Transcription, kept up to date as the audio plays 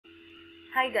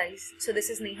Hi guys, so this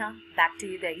is Neha back to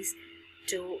you guys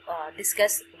to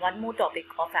discuss one more topic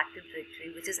of Active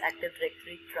Directory, which is Active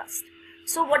Directory Trust.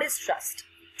 So what is trust?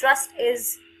 Trust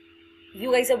is,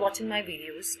 you guys are watching my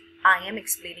videos, I am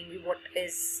explaining you what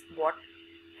is what,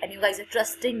 and you guys are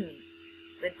trusting me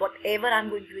with whatever I'm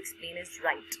going to explain is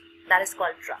right. That is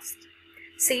called trust.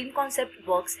 Same concept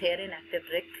works here in Active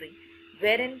Directory,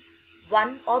 wherein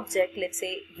one object, let's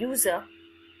say user,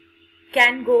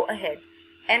 can go ahead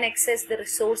and access the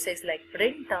resources like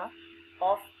printer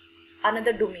of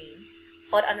another domain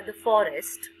or another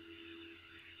forest.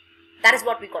 That is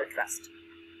what we call trust.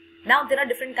 Now there are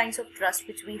different kinds of trust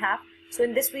which we have. So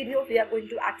in this video we are going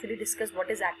to actually discuss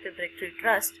what is Active Directory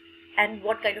Trust and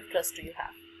what kind of trust do you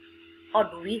have or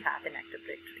do we have in Active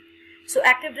Directory. So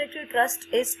Active Directory Trust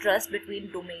is trust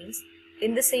between domains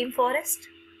in the same forest,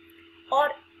 or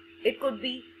it could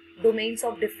be domains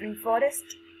of different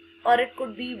forests, or it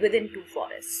could be within two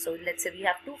forests. So let's say we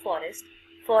have two forests,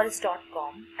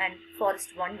 forest.com and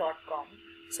forest1.com.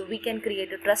 So we can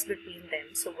create a trust between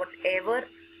them. So whatever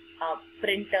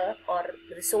printer or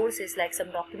resources like some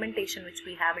documentation which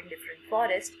we have in different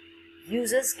forests,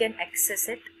 users can access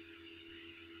it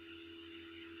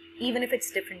even if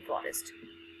it's different forest.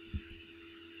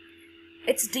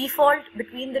 It's default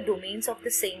between the domains of the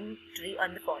same tree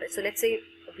on the forest. So let's say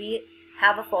we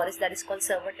have a forest that is called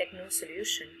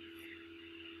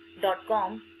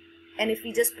ServerTechnoSolution.com, and if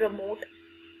we just promote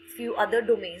few other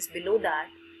domains below that,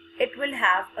 it will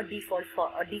have a default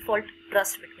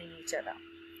trust between each other,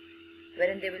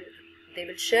 wherein they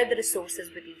will share the resources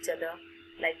with each other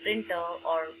like printer,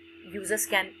 or users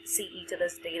can see each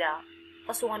other's data,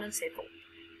 or so on and so forth.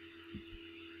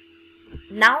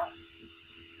 Now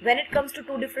when it comes to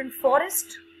two different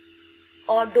forests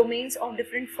or domains of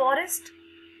different forests,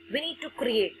 we need to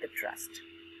create the trust.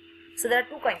 So there are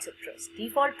two kinds of trust: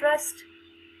 default trust,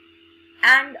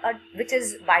 and which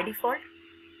is by default,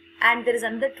 and there is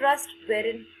another trust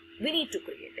wherein we need to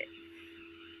create it.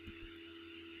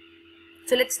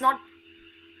 So let's not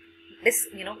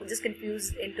just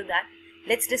confuse into that.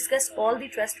 Let's discuss all the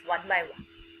trust one by one.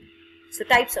 So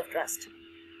types of trust: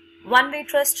 one-way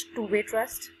trust, two-way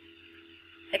trust,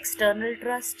 external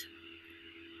trust,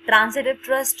 transitive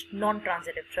trust,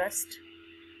 non-transitive trust,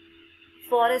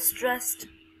 forest trust,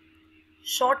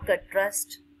 shortcut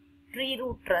trust, tree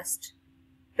root trust,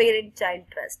 parent-child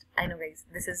trust. I know guys,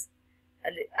 this is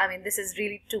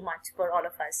really too much for all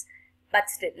of us, but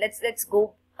still let's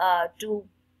go to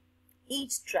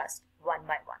each trust one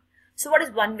by one. So what is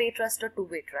one-way trust or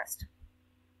two-way trust?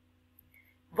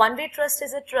 One-way trust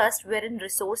is a trust wherein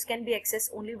resource can be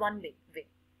accessed only one way.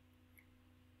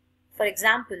 For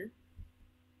example,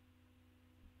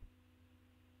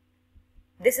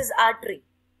 this is our tree,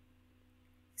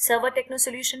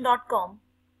 ServerTechnoSolution.com,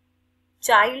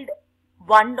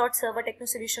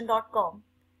 child1.servertechnosolution.com,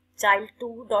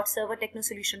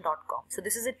 child2.servertechnosolution.com. So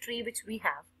this is a tree which we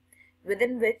have,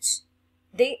 within which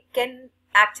they can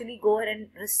actually go ahead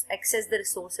and access the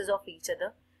resources of each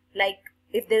other. Like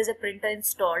if there is a printer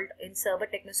installed in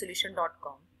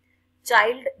ServerTechnoSolution.com,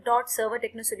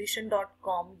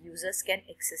 child.servertechnosolution.com users can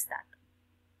access that.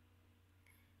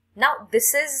 Now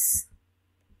this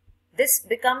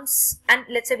becomes, and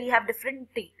let's say we have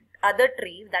different other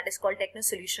tree that is called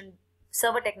TechnoSolution,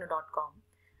 ServerTechno.com,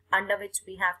 under which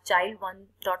we have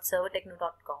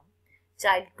child1.servertechno.com,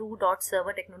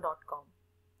 child2.servertechno.com,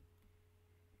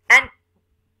 and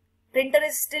printer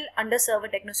is still under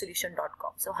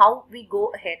ServerTechnoSolution.com. So how we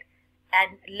go ahead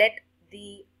and let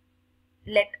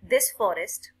this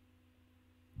forest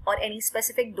or any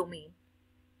specific domain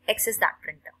access that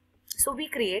printer? So we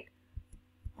create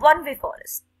one-way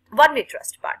trust,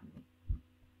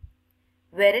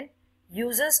 wherein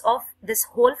users of this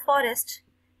whole forest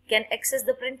can access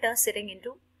the printer sitting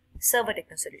into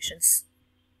ServerTechnoSolutions.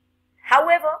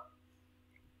 However,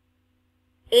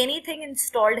 anything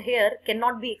installed here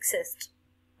cannot be accessed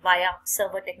via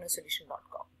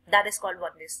ServerTechnoSolution.com. That is called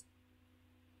one-way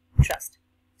trust.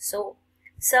 So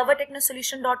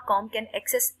ServerTechnoSolution.com can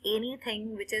access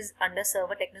anything which is under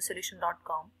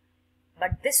ServerTechnoSolution.com,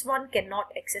 but this one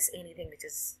cannot access anything which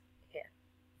is here.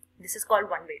 This is called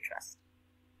one-way trust.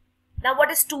 Now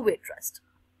what is two-way trust?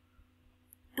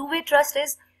 Two-way trust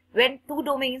is when two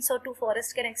domains or two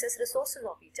forests can access resources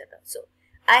of each other. So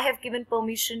I have given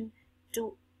permission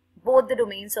to both the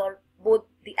domains, or both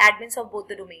the admins of both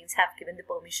the domains have given the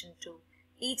permission to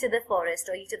each other forest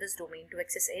or each other's domain to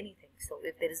access anything. So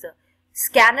if there is a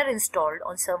scanner installed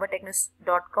on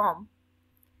ServerTechnos.com,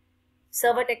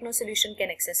 ServerTechnoSolution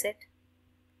can access it,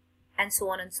 and so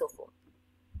on and so forth.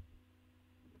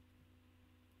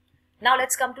 Now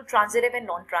let's come to transitive and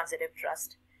non-transitive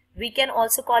trust. We can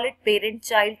also call it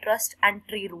parent-child trust and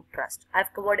tree-root trust.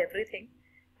 I've covered everything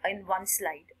in one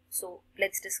slide, so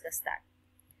let's discuss that.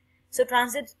 So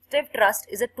transitive trust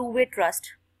is a two-way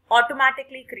trust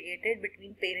automatically created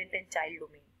between parent and child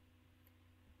domain.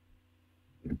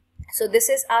 So this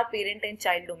is our parent and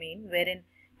child domain, wherein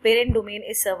parent domain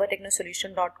is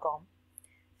ServerTechnoSolution.com,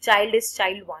 child is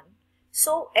child1.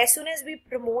 So as soon as we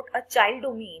promote a child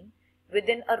domain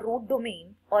within a root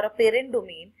domain or a parent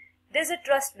domain, there's a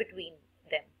trust between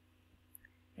them.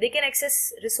 They can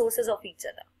access resources of each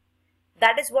other.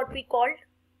 That is what we called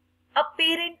a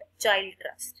parent-child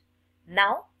trust.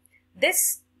 Now,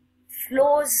 this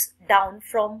flows down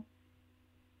from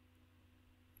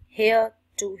here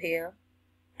to here,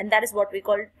 and that is what we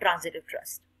call transitive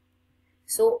trust.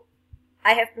 So,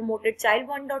 I have promoted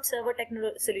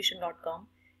child1.servertechnosolution.com.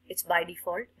 It's by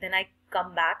default. Then I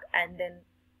come back and then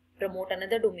promote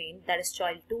another domain, that is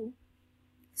child2.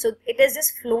 So it is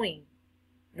just flowing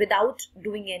without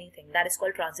doing anything. That is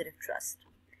called transitive trust.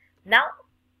 Now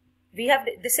we have,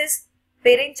 this is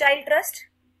parent-child trust,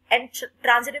 and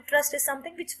transitive trust is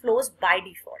something which flows by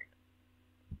default.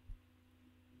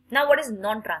 Now what is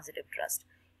non-transitive trust?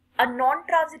 A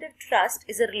non-transitive trust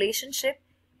is a relationship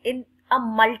in a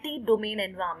multi-domain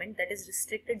environment that is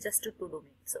restricted just to two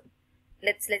domains. So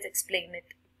let's explain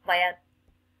it via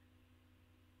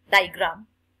diagram.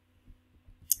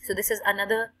 So this is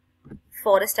another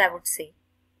forest, I would say.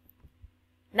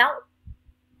 Now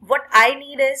what I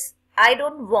need is, I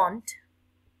don't want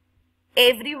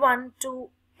everyone to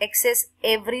access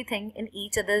everything in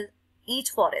each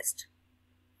forest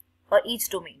or each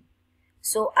domain.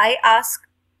 So I ask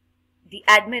the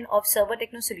admin of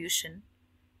ServerTechnoSolution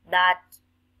that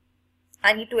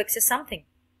I need to access something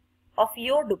of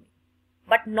your domain,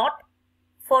 but not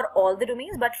for all the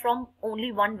domains, but from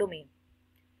only one domain.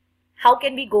 How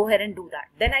can we go ahead and do that?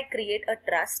 Then I create a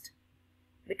trust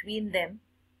between them,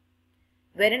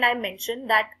 wherein I mention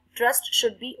that trust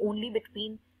should be only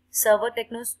between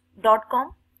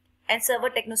ServerTechnos.com and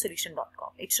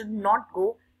ServerTechnoSolution.com. It should not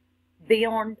go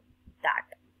beyond that.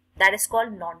 That is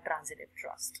called non-transitive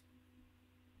trust.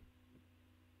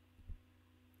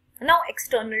 Now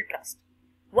external trust.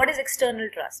 What is external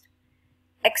trust?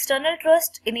 External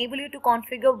trust enable you to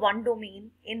configure one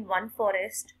domain in one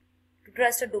forest to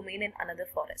trust a domain in another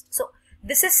forest. So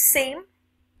this is same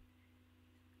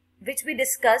which we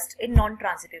discussed in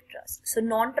non-transitive trust. So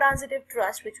non-transitive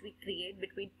trust which we create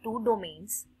between two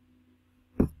domains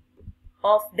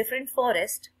of different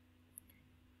forest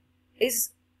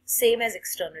is same as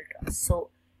external trust.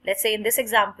 So let's say in this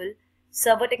example,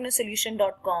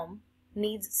 ServerTechnoSolution.com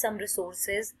needs some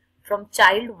resources from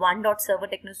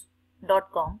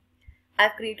child1.servertechnos.com.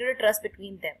 I've created a trust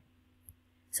between them.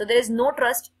 So there is no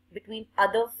trust between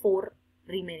other four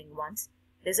remaining ones.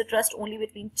 There's a trust only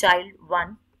between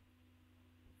child1,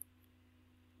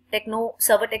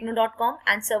 servertechno.com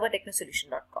and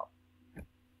servertechnosolution.com.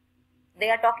 They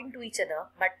are talking to each other,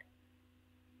 but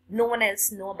no one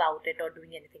else know about it or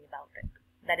doing anything about it.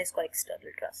 That is called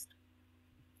external trust.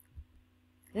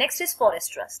 Next is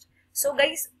forest trust. So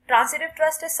guys, transitive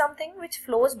trust is something which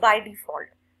flows by default,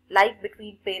 like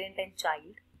between parent and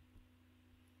child.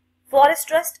 Forest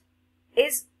trust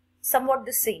is somewhat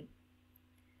the same.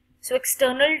 So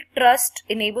external trust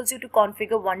enables you to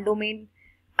configure one domain.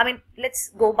 I mean, let's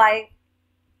go by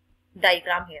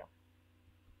diagram here.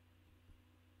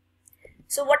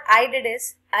 So what I did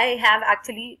is, I have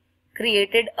actually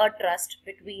created a trust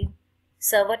between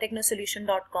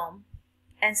ServerTechnoSolution.com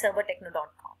and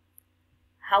ServerTechno.com.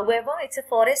 However, it's a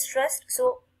forest trust,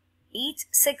 so each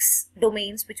 6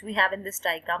 domains which we have in this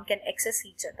diagram can access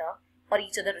each other or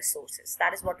each other resources.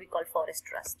 That is what we call forest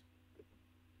trust.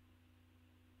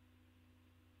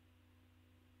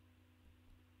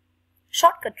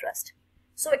 Shortcut trust.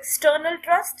 So external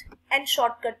trust and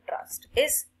shortcut trust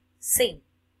is same.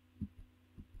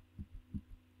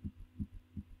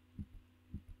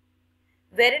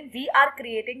 Wherein we are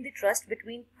creating the trust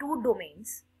between two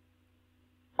domains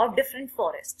of different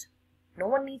forest. No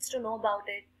one needs to know about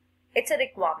it. It's a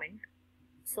requirement.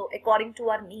 So according to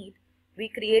our need, we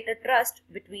create a trust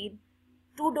between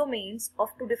two domains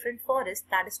of two different forests.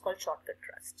 That is called shortcut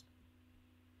trust.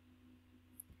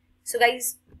 So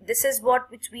guys, this is what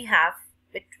we had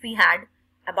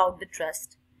about the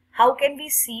trust. How can we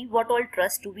see what all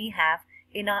trust do we have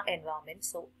in our environment?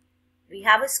 So we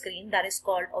have a screen that is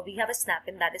called, or we have a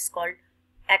snap-in that is called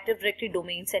Active Directory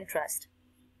Domains and Trust.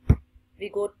 We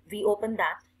open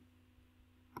that,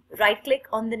 right click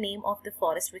on the name of the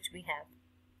forest which we have,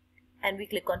 and we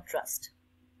click on trust.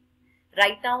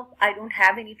 Right now I don't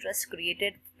have any trust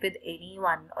created with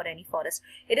anyone or any forest.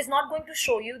 It is not going to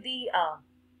show you the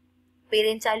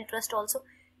parent-child trust also.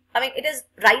 I mean, it is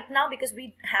right now because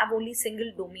we have only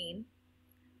single domain,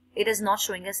 it is not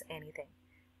showing us anything.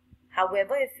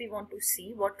 However, if we want to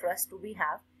see what trust do we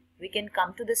have, we can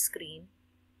come to the screen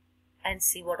and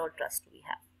see what all trust we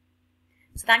have.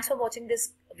 So thanks for watching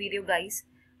this video, guys.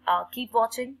 Keep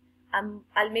watching.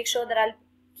 I'll make sure that I'll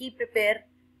keep prepare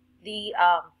the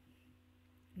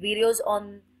videos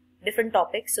on different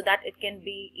topics so that it can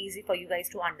be easy for you guys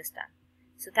to understand.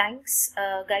 So thanks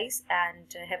guys,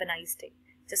 and have a nice day.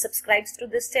 Just subscribe to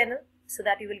this channel so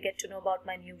that you will get to know about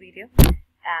my new video,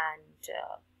 and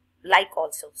like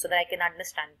also so that I can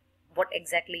understand what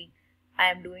exactly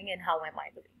I am doing and how am I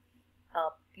doing.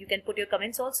 You can put your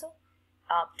comments also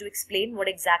to explain what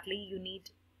exactly you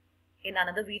need in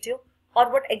another video,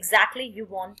 or what exactly you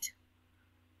want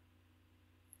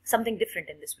something different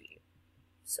in this video.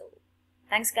 So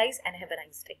thanks guys, and have a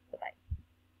nice day. Bye bye.